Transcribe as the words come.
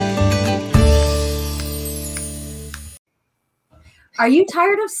Are you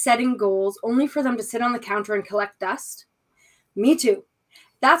tired of setting goals only for them to sit on the counter and collect dust? Me too.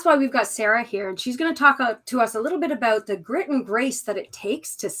 That's why we've got Sarah here, and she's going to talk to us a little bit about the grit and grace that it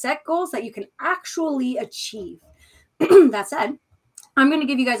takes to set goals that you can actually achieve. That said, I'm going to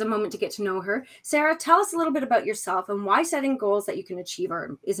give you guys a moment to get to know her. Sarah, tell us a little bit about yourself and why setting goals that you can achieve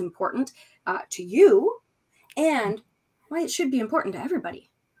is important to you, and why it should be important to everybody.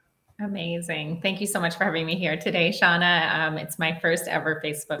 Amazing. Thank you so much for having me here today, Shauna. It's my first ever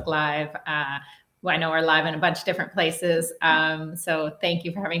Facebook Live. I know we're live in a bunch of different places. So thank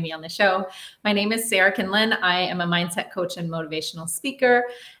you for having me on the show. My name is Sarah Kinlan. I am a mindset coach and motivational speaker,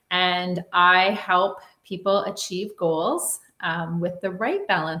 and I help people achieve goals with the right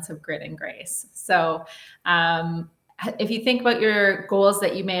balance of grit and grace. So if you think about your goals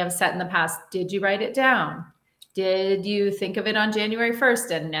that you may have set in the past, did you write it down? Did you think of it on January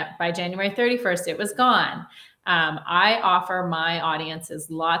 1st and by January 31st, it was gone? I offer my audiences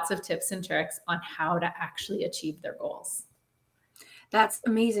lots of tips and tricks on how to actually achieve their goals. That's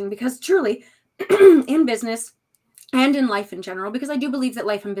amazing, because truly in business and in life in general, because I do believe that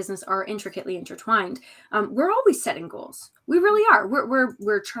life and business are intricately intertwined, we're always setting goals. We really are.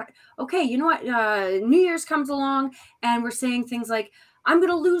 We're trying. Okay, you know what? New Year's comes along and we're saying things like, I'm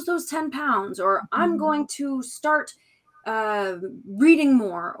going to lose those 10 pounds, or I'm going to start reading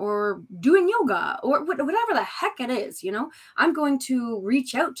more, or doing yoga, or whatever the heck it is. I'm going to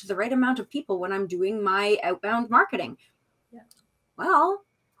reach out to the right amount of people when I'm doing my outbound marketing. Yeah. Well,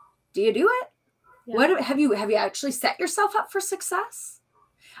 do you do it? Yeah. What have you actually set yourself up for success?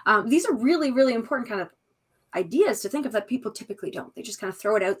 These are really, really important kind of ideas to think of that people typically don't. They just kind of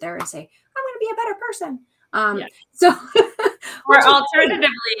throw it out there and say, I'm going to be a better person. So or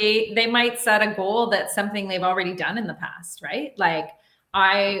alternatively, they might set a goal that's something they've already done in the past, right? Like,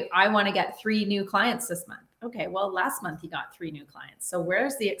 I want to get 3 new clients this month. Okay, well, last month you got 3 new clients. So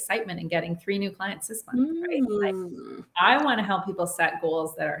where's the excitement in getting 3 new clients this month, right? Like, I want to help people set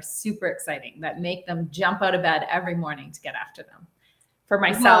goals that are super exciting, that make them jump out of bed every morning to get after them. For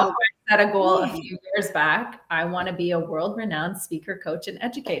myself, I set a goal a few years back. I want to be a world-renowned speaker, coach, and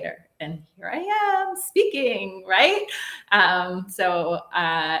educator. And here I am speaking, right?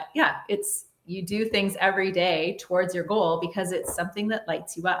 It's, you do things every day towards your goal because it's something that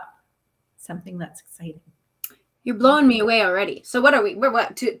lights you up, something that's exciting. You're blowing me away already. So what are we? We're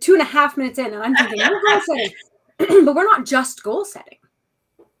what, 2.5 minutes in, and I'm thinking we're goal setting, but we're not just goal setting.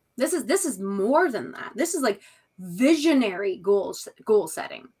 This is more than that. This is like visionary goal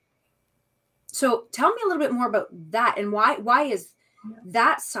setting. So tell me a little bit more about that, and why is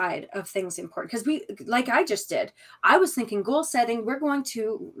that side of things important? Because like I just did, I was thinking goal setting, we're going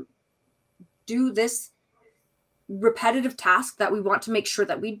to do this repetitive task that we want to make sure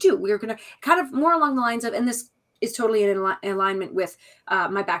that we do. We're going to kind of more along the lines of, and this is totally in alignment with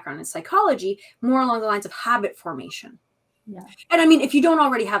my background in psychology, more along the lines of habit formation. Yeah. And I mean, if you don't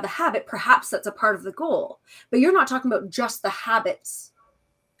already have the habit, perhaps that's a part of the goal, but you're not talking about just the habits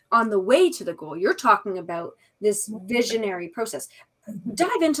on the way to the goal. You're talking about this visionary process.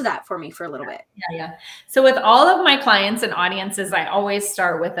 Dive into that for me for a little bit. Yeah. So with all of my clients and audiences, I always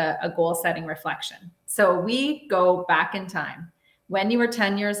start with a goal setting reflection. So we go back in time. When you were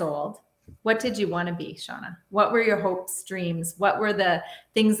 10 years old, what did you want to be, Shauna? What were your hopes, dreams? What were the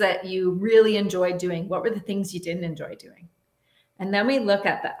things that you really enjoyed doing? What were the things you didn't enjoy doing? And then we look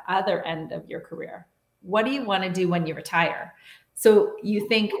at the other end of your career. What do you want to do when you retire? So you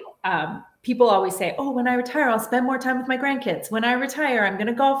think, people always say, oh, when I retire, I'll spend more time with my grandkids. When I retire, I'm going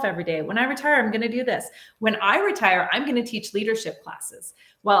to golf every day. When I retire, I'm going to do this. When I retire, I'm going to teach leadership classes.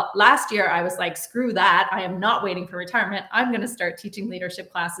 Well, last year I was like, screw that. I am not waiting for retirement. I'm going to start teaching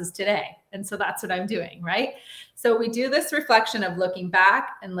leadership classes today. And so that's what I'm doing, right? So we do this reflection of looking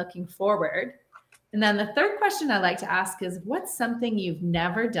back and looking forward. And then the third question I like to ask is, what's something you've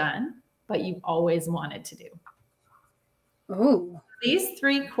never done, but you've always wanted to do? Oh, these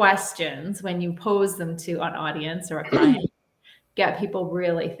 3 questions, when you pose them to an audience or a client, get people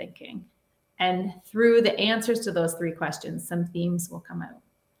really thinking. And through the answers to those 3 questions, some themes will come out,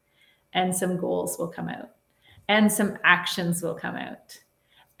 and some goals will come out, and some actions will come out.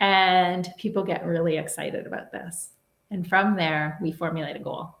 And people get really excited about this. And from there, we formulate a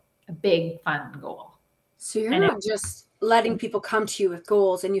goal, a big, fun goal. So you're not just letting people come to you with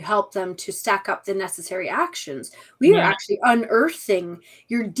goals and you help them to stack up the necessary actions. We are actually unearthing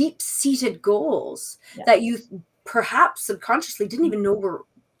your deep-seated goals that you perhaps subconsciously didn't even know were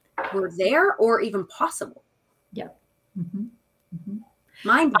there or even possible. Yeah. Mm-hmm. Mm-hmm.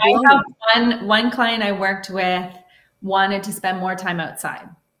 Mind blowing. I have one client I worked with wanted to spend more time outside.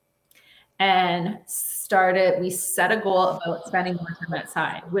 and we set a goal about spending more time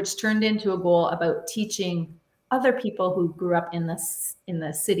outside, which turned into a goal about teaching other people who grew up in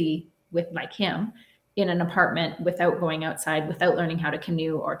the city with like him in an apartment without going outside, without learning how to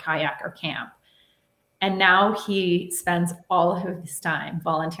canoe or kayak or camp. And now he spends all of his time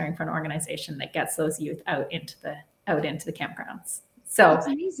volunteering for an organization that gets those youth out into the campgrounds. So that's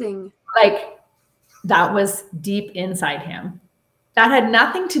amazing. Like, that was deep inside him. That had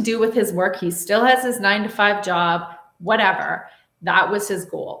nothing to do with his work. He still has his 9-to-5 job, whatever. That was his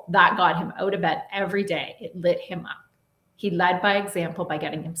goal. That got him out of bed every day. It lit him up. He led by example by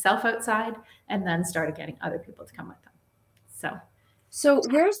getting himself outside and then started getting other people to come with him. So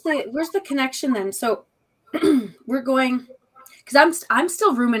where's the connection then? So we're going, because I'm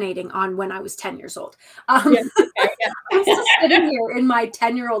still ruminating on when I was 10 years old. I'm still sitting here in my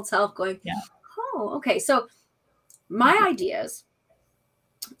 10-year-old self going, oh, okay. So my ideas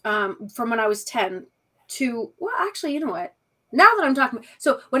from when I was 10 to, well, actually, you know what? Now that I'm talking,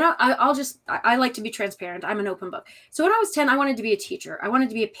 so when I like to be transparent. I'm an open book. So when I was 10, I wanted to be a teacher. I wanted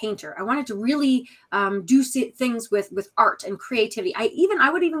to be a painter. I wanted to really do things with art and creativity. I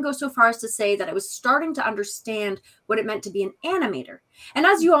would even go so far as to say that I was starting to understand what it meant to be an animator. And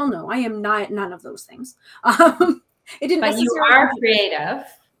as you all know, I am none of those things. It didn't. But you are creative.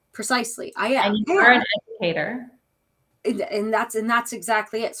 Precisely, I am. And you are an educator. And that's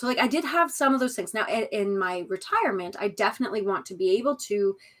exactly it. So like I did have some of those things. Now in my retirement, I definitely want to be able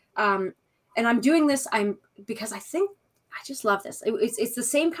to, and I'm doing this, because I think I just love this. It's the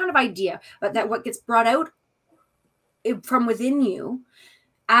same kind of idea, but that what gets brought out from within you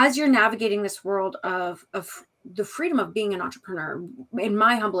as you're navigating this world of the freedom of being an entrepreneur, in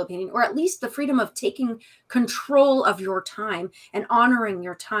my humble opinion, or at least the freedom of taking control of your time and honoring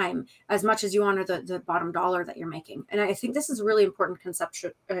your time as much as you honor the bottom dollar that you're making. And I think this is a really important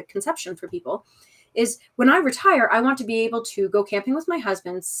conception for people, is when I retire, I want to be able to go camping with my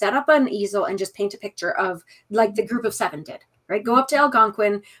husband, set up an easel and just paint a picture of like the group of 7 did. Right, go up to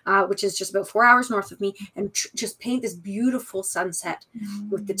Algonquin, which is just about 4 hours north of me, and just paint this beautiful sunset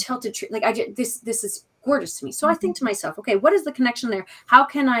with the tilted tree. Like this is gorgeous to me. So I think to myself, okay, what is the connection there?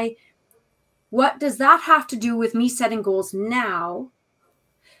 What does that have to do with me setting goals now,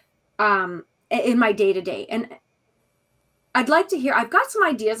 in my day to day? And I'd like to hear. I've got some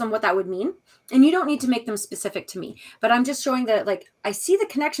ideas on what that would mean, and you don't need to make them specific to me. But I'm just showing that, like, I see the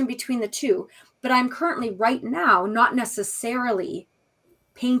connection between the two. But I'm currently right now not necessarily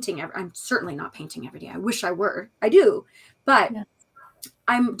painting. I'm certainly not painting every day. I wish I were. I do, but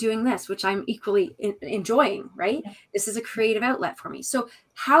I'm doing this, which I'm equally enjoying. Right? Yeah. This is a creative outlet for me. So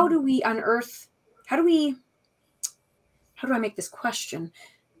how do we unearth? How do I make this question?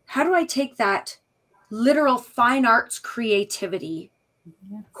 How do I take that literal fine arts creativity,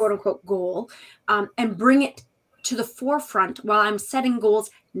 quote unquote, goal, and bring it to the forefront while I'm setting goals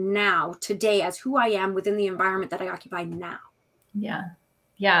now, today, as who I am within the environment that I occupy now?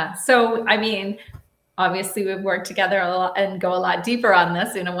 Yeah. So, I mean, obviously we've worked together a lot and go a lot deeper on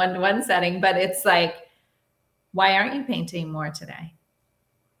this in a one-to-one setting, but it's like, why aren't you painting more today?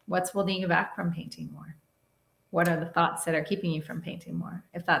 What's holding you back from painting more? What are the thoughts that are keeping you from painting more?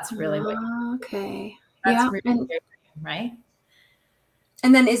 If that's really what okay. That's really right?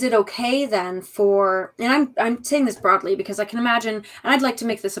 And then is it okay then for, and I'm saying this broadly because I can imagine, and I'd like to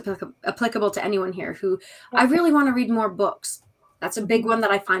make this applicable to anyone here who, I really want to read more books. That's a big one that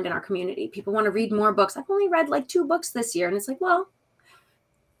I find in our community. People want to read more books. I've only read like 2 books this year. And it's like, well,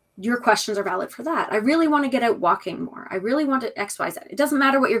 your questions are valid for that. I really want to get out walking more. I really want to X, Y, Z. It doesn't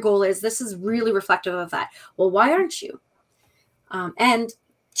matter what your goal is. This is really reflective of that. Well, why aren't you? And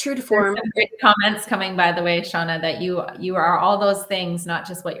true to form. Great comments coming, by the way, Shauna, that you are all those things, not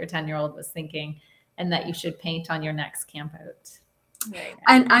just what your 10-year-old was thinking, and that you should paint on your next camp out. Right.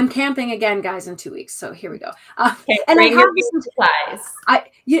 And I'm camping again, guys, in 2 weeks. So here we go. Okay, and I have supplies.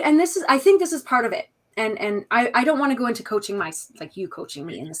 I think this is part of it. And I don't want to go into coaching like you coaching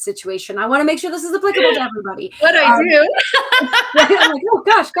me in this situation. I want to make sure this is applicable to everybody. What I do? I'm like, oh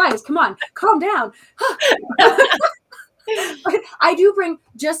gosh, guys, come on, calm down. I do bring,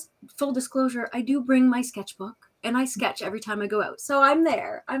 just full disclosure, I do bring my sketchbook and I sketch every time I go out. So I'm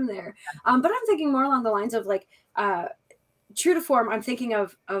there. But I'm thinking more along the lines of like, true to form, I'm thinking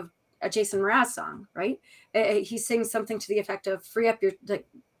of a Jason Mraz song, right? He sings something to the effect of free up your, like,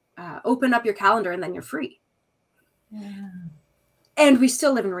 open up your calendar and then you're free. Yeah. And we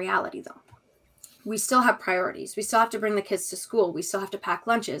still live in reality though. We still have priorities. We still have to bring the kids to school. We still have to pack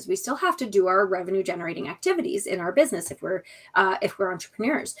lunches. We still have to do our revenue generating activities in our business if we're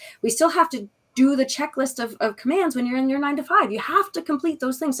entrepreneurs. We still have to do the checklist of commands when you're in your 9 to 5. You have to complete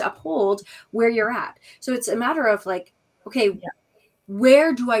those things to uphold where you're at. So it's a matter of like, okay,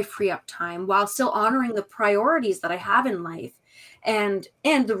 where do I free up time while still honoring the priorities that I have in life and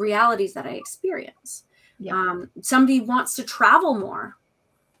the realities that I experience? Somebody wants to travel more.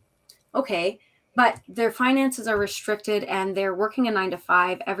 Okay, but their finances are restricted and they're working a 9 to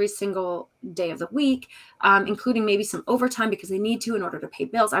 5 every single day of the week, including maybe some overtime because they need to in order to pay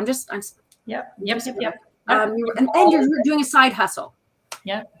bills. And you're doing a side hustle.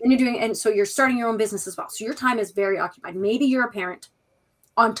 Yeah. And so you're starting your own business as well. So your time is very occupied. Maybe you're a parent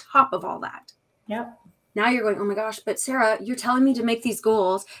on top of all that. Yeah. Now you're going, oh my gosh, but Sarah, you're telling me to make these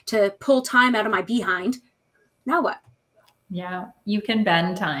goals, to pull time out of my behind. Now what? Yeah, you can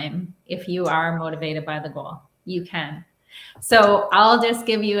bend time if you are motivated by the goal. You can. So I'll just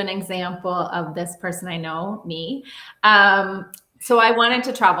give you an example of this person I know, me. So I wanted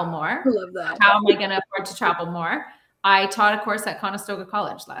to travel more. I love that. How am I going to afford to travel more? I taught a course at Conestoga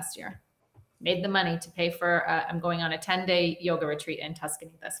College last year. Made the money to pay for, I'm going on a 10-day yoga retreat in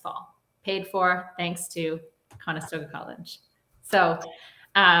Tuscany this fall. Paid for thanks to Conestoga College. So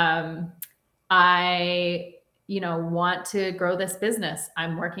I want to grow this business.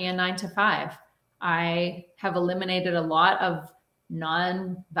 I'm working a 9 to 5. I have eliminated a lot of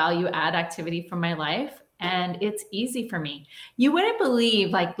non-value add activity from my life, and it's easy for me. You wouldn't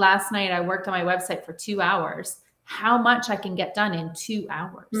believe, like last night, I worked on my website for 2 hours, how much I can get done in 2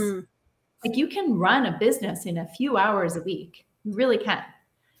 hours. Like you can run a business in a few hours a week. You really can.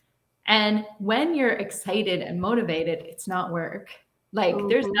 And when you're excited and motivated, it's not work. Like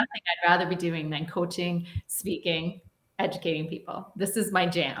there's nothing I'd rather be doing than coaching, speaking, educating people. This is my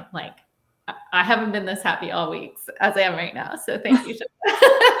jam. Like I haven't been this happy all week as I am right now. So thank you.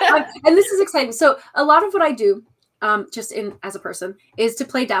 And this is exciting. So a lot of what I do as a person is to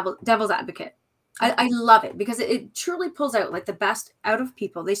play devil's advocate. I love it because it truly pulls out like the best out of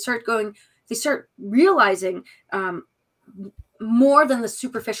people. They start realizing more than the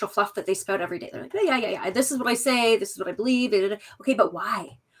superficial fluff that they spout every day. They're like, yeah. This is what I say. This is what I believe. Okay, but why?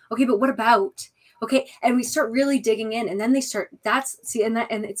 Okay, but what about? Okay, and we start really digging in, and then they start.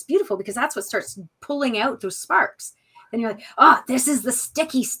 And it's beautiful because that's what starts pulling out those sparks. And you're like, this is the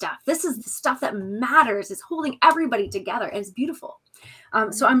sticky stuff. This is the stuff that matters. It's holding everybody together, and it's beautiful.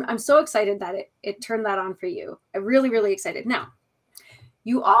 So I'm so excited that it turned that on for you. I'm really, really excited. Now,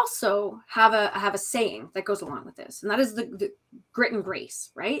 you also have a saying that goes along with this, and that is the grit and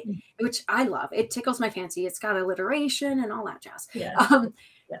grace, right? Which I love. It tickles my fancy. It's got alliteration and all that jazz. Yes.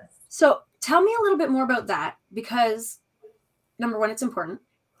 Yes. So tell me a little bit more about that because number one, it's important.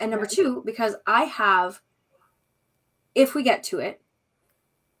 And number two, because I have, if we get to it,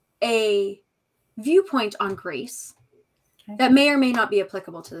 a viewpoint on grace that may or may not be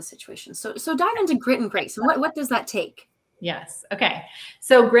applicable to the situation. So dive into grit and grace. And what does that take? Yes. Okay.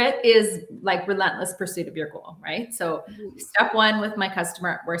 So grit is like relentless pursuit of your goal, right? So step one with my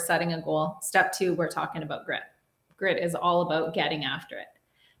customer, we're setting a goal. Step two, we're talking about grit. Grit is all about getting after it.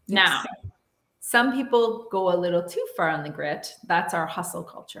 Yes. Now, some people go a little too far on the grit. That's our hustle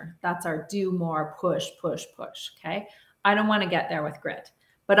culture. That's our do more, push. Okay. I don't want to get there with grit,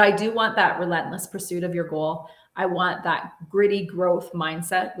 but I do want that relentless pursuit of your goal. I want that gritty growth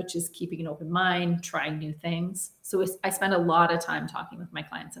mindset, which is keeping an open mind, trying new things. So I spend a lot of time talking with my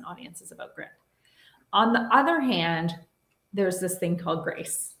clients and audiences about grit. On the other hand, there's this thing called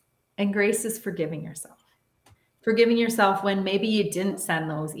grace. And grace is forgiving yourself. Forgiving yourself when maybe you didn't send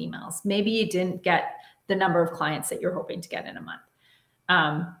those emails. Maybe you didn't get the number of clients that you're hoping to get in a month.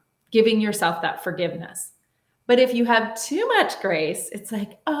 Giving yourself that forgiveness. But if you have too much grace, it's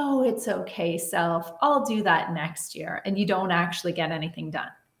like, oh, it's okay, self. I'll do that next year. And you don't actually get anything done.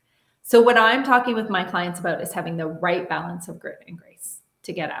 So what I'm talking with my clients about is having the right balance of grit and grace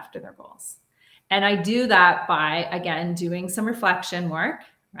to get after their goals. And I do that by, again, doing some reflection work,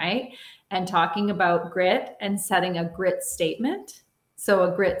 right? And talking about grit and setting a grit statement. So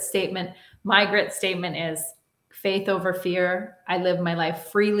a grit statement, my grit statement is faith over fear. I live my life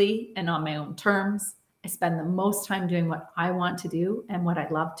freely and on my own terms. I spend the most time doing what I want to do and what I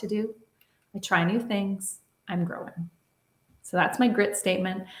love to do. I try new things. I'm growing. So that's my grit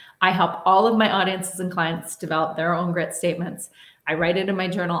statement. I help all of my audiences and clients develop their own grit statements. I write it in my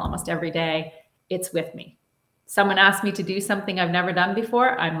journal almost every day. It's with me. Someone asked me to do something I've never done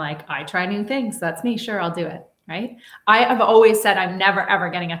before. I'm like, I try new things. That's me. Sure, I'll do it. Right? I have always said I'm never, ever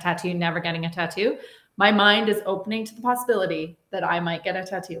getting a tattoo, never getting a tattoo. My mind is opening to the possibility that I might get a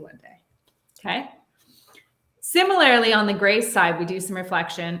tattoo one day. Okay? Similarly, on the grace side, we do some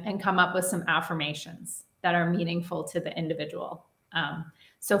reflection and come up with some affirmations that are meaningful to the individual.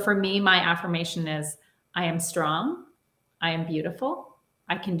 So for me, my affirmation is, I am strong. I am beautiful.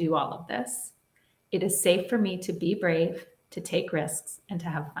 I can do all of this. It is safe for me to be brave, to take risks, and to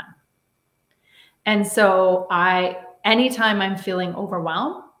have fun. And so anytime I'm feeling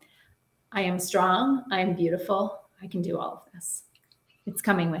overwhelmed, I am strong. I am beautiful. I can do all of this. It's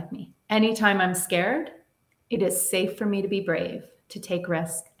coming with me. Anytime I'm scared, it is safe for me to be brave, to take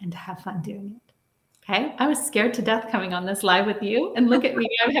risks, and to have fun doing it. Okay. I was scared to death coming on this live with you, and look at me.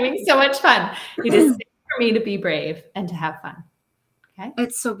 I'm having so much fun. It is safe for me to be brave and to have fun. Okay.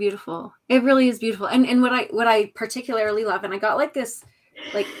 It's so beautiful. It really is beautiful. And what I particularly love, and I got like this,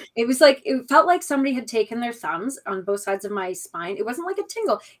 like, it felt like somebody had taken their thumbs on both sides of my spine. It wasn't like a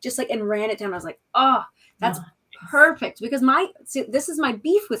tingle, just like, and ran it down. I was like, oh, that's perfect. Because this is my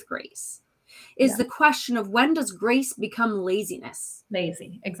beef with grace, is the question of, when does grace become laziness?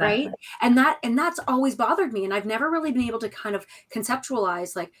 Lazy, exactly. Right. And that's always bothered me. And I've never really been able to kind of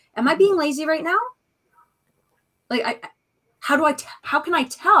conceptualize, like, am I being lazy right now? Like, how can I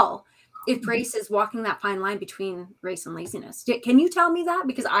tell if grace is walking that fine line between grace and laziness? Can you tell me that?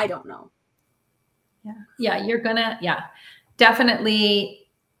 Because I don't know. Yeah. Definitely,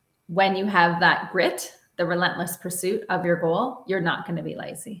 when you have that grit, the relentless pursuit of your goal, you're not going to be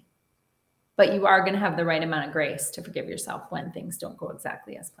lazy. But you are going to have the right amount of grace to forgive yourself when things don't go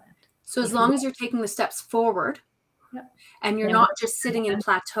exactly as planned. So as long as you're taking the steps forward, and you're not just sitting in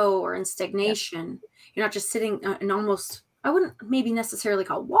plateau or in stagnation, you're not just sitting in almost, I wouldn't maybe necessarily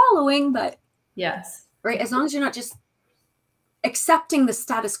call wallowing, but yes, right. As long as you're not just accepting the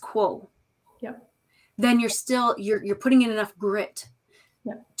status quo, then you're putting in enough grit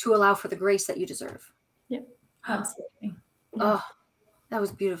to allow for the grace that you deserve. Absolutely. Oh, that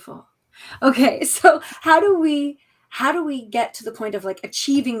was beautiful. Okay, so how do we get to the point of like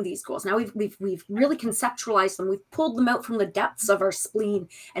achieving these goals? Now we've really conceptualized them. We've pulled them out from the depths of our spleen.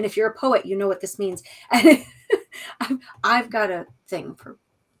 And if you're a poet, you know what this means. And I've got a thing for.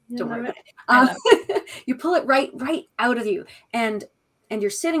 Don't worry about it. You pull it right out of you, and you're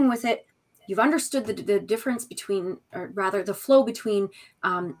sitting with it. You've understood the difference between, or rather, the flow between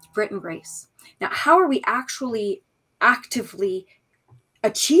grit and grace. Now, how are we actually actively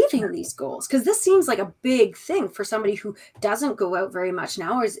achieving these goals? Because this seems like a big thing for somebody who doesn't go out very much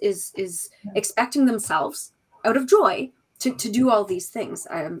now, or is expecting themselves out of joy to do all these things.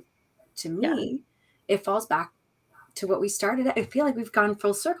 To me, it falls back to what we started at. I feel like we've gone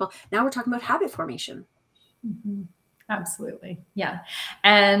full circle. Now we're talking about habit formation. Mm-hmm. Absolutely. Yeah.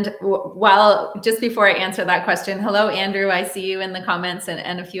 And while just before I answer that question, hello, Andrew, I see you in the comments,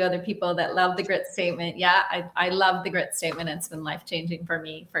 and a few other people that love the grit statement. Yeah, I love the grit statement. It's been life-changing for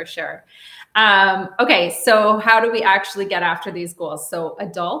me, for sure. Okay. So how do we actually get after these goals? So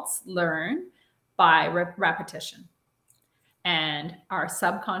adults learn by repetition, and our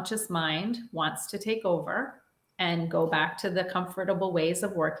subconscious mind wants to take over and go back to the comfortable ways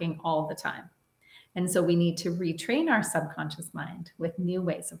of working all the time. And so we need to retrain our subconscious mind with new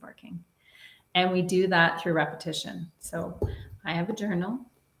ways of working. And we do that through repetition. So I have a journal.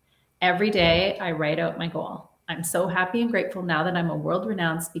 Every day I write out my goal. I'm so happy and grateful now that I'm a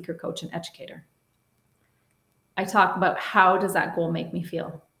world-renowned speaker, coach, and educator. I talk about, how does that goal make me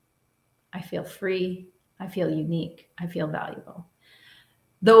feel? I feel free. I feel unique. I feel valuable.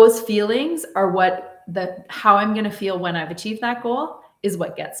 Those feelings are how I'm going to feel when I've achieved that goal, is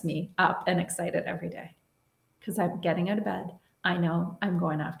what gets me up and excited every day, because I'm getting out of bed. I know I'm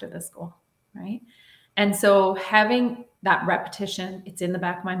going after this goal, right? And so having that repetition, it's in the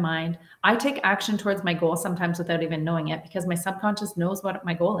back of my mind. I take action towards my goal sometimes without even knowing it, because my subconscious knows what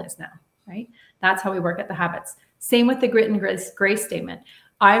my goal is now, right? That's how we work at the habits. Same with the grit and grace statement.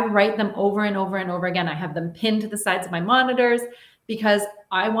 I write them over and over and over again. I have them pinned to the sides of my monitors, because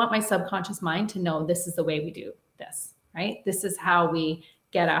I want my subconscious mind to know this is the way we do this. Right? This is how we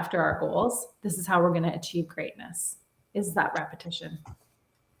get after our goals. This is how we're going to achieve greatness, is that repetition.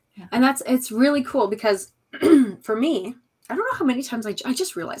 Yeah. And it's really cool, because for me, I don't know how many times I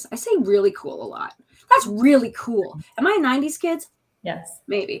just realized I say really cool a lot. That's really cool. Am I a 90s kid? Yes.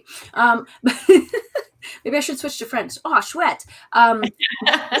 Maybe. Maybe I should switch to French. Oh, chouette.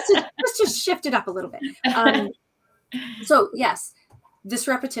 Let's just shift it up a little bit. So yes, this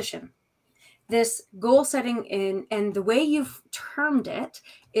repetition, this goal setting, and the way you've termed it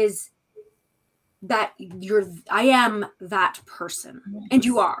is that I am that person. Yes. And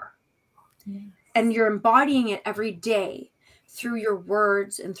you are. Yes. And you're embodying it every day through your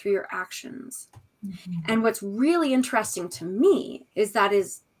words and through your actions. Mm-hmm. And what's really interesting to me is that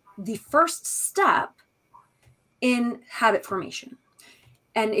is the first step in habit formation.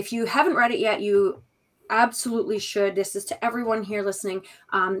 And if you haven't read it yet, absolutely should. This is to everyone here listening.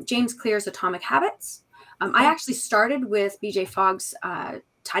 James Clear's Atomic Habits. I actually started with BJ Fogg's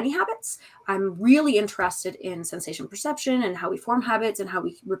Tiny Habits. I'm really interested in sensation perception and how we form habits and how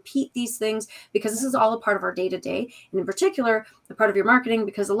we repeat these things, because this is all a part of our day-to-day, and in particular, a part of your marketing,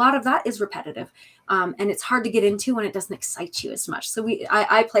 because a lot of that is repetitive, and it's hard to get into when it doesn't excite you as much. So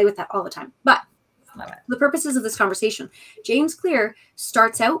I play with that all the time. But the purposes of this conversation, James Clear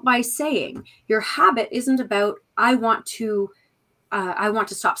starts out by saying your habit isn't about I want to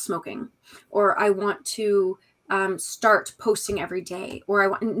stop smoking, or I want to start posting every day,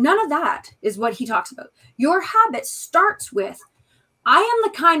 or none of that is what he talks about. Your habit starts with, I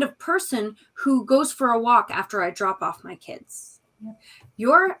am the kind of person who goes for a walk after I drop off my kids. Yep.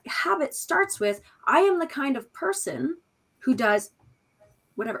 Your habit starts with, I am the kind of person who does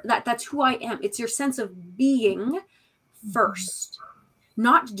whatever. That's who I am. It's your sense of being first,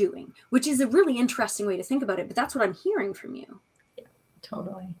 not doing, which is a really interesting way to think about it. But that's what I'm hearing from you.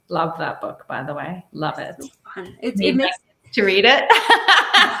 Totally. Love that book, by the way. Love it. So fun. It makes to read it.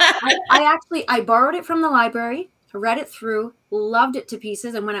 I borrowed it from the library, read it through, loved it to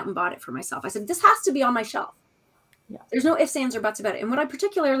pieces, and went out and bought it for myself. I said, this has to be on my shelf. Yeah. There's no ifs, ands, or buts about it. And what I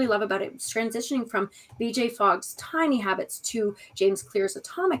particularly love about it is transitioning from BJ Fogg's Tiny Habits to James Clear's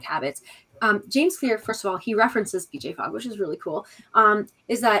Atomic Habits. James Clear, first of all, he references BJ Fogg, which is really cool,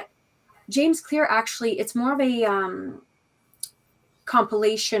 is that James Clear actually, it's more of a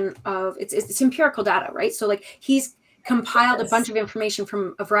compilation of it's empirical data, right? So like he's compiled a bunch of information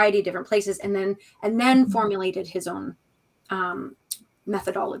from a variety of different places and then formulated his own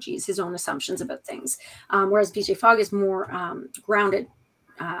methodologies, his own assumptions about things, whereas BJ Fogg is more grounded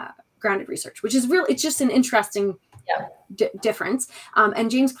research, which is real. It's just an interesting difference.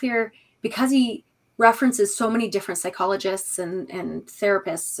 And James Clear, because he references so many different psychologists and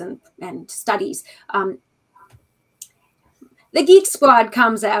therapists and studies, the Geek Squad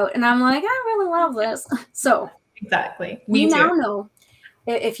comes out, and I'm like, I really love this. So exactly, we now know,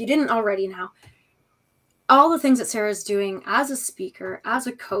 if you didn't already now, all the things that Sarah is doing as a speaker, as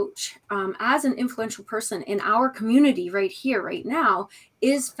a coach, as an influential person in our community right here, right now,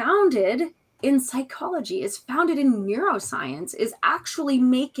 is founded in psychology, is founded in neuroscience, is actually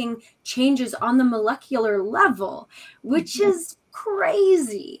making changes on the molecular level, which is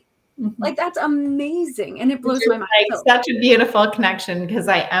crazy. Like, that's amazing. And it blows my mind. Like such a beautiful connection, because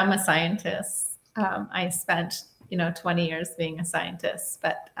I am a scientist. I spent, 20 years being a scientist,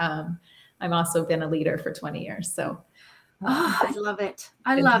 but I've also been a leader for 20 years. So I love it.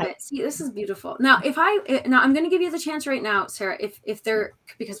 I love it. See, this is beautiful. Now, I'm going to give you the chance right now, Sarah,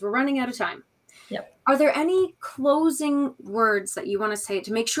 because we're running out of time. Yep. Are there any closing words that you want to say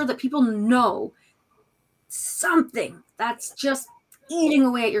to make sure that people know something that's just eating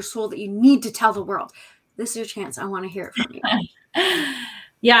away at your soul that you need to tell the world? This is your chance. I want to hear it from you.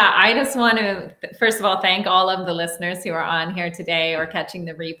 Yeah, I just want to, first of all, thank all of the listeners who are on here today or catching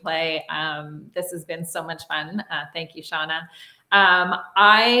the replay. This has been so much fun. Thank you, Shauna.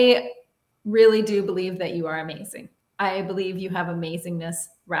 I really do believe that you are amazing. I believe you have amazingness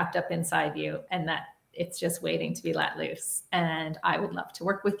wrapped up inside you, and that it's just waiting to be let loose. And I would love to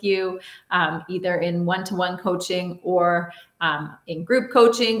work with you, either in one-to-one coaching or in group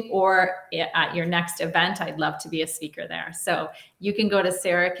coaching, or at your next event. I'd love to be a speaker there. So you can go to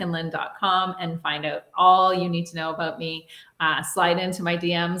sarahkinlan.com and find out all you need to know about me. Slide into my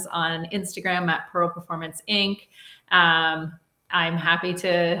DMs on Instagram at Pearl Performance Inc. I'm happy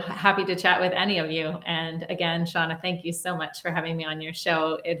to chat with any of you. And again, Shauna, thank you so much for having me on your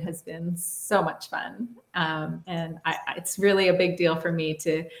show. It has been so much fun. And it's really a big deal for me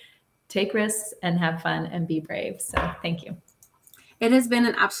to take risks and have fun and be brave. So thank you. It has been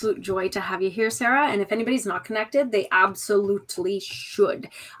an absolute joy to have you here, Sarah. And if anybody's not connected, they absolutely should.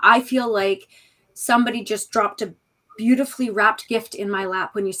 I feel like somebody just dropped a beautifully wrapped gift in my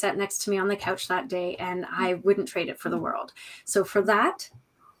lap when you sat next to me on the couch that day, and I wouldn't trade it for the world. So for that,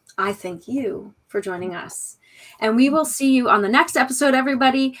 I thank you for joining us. And we will see you on the next episode,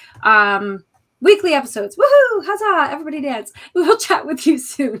 everybody. Weekly episodes. Woohoo! Huzzah! Everybody dance. We will chat with you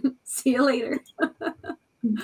soon. See you later.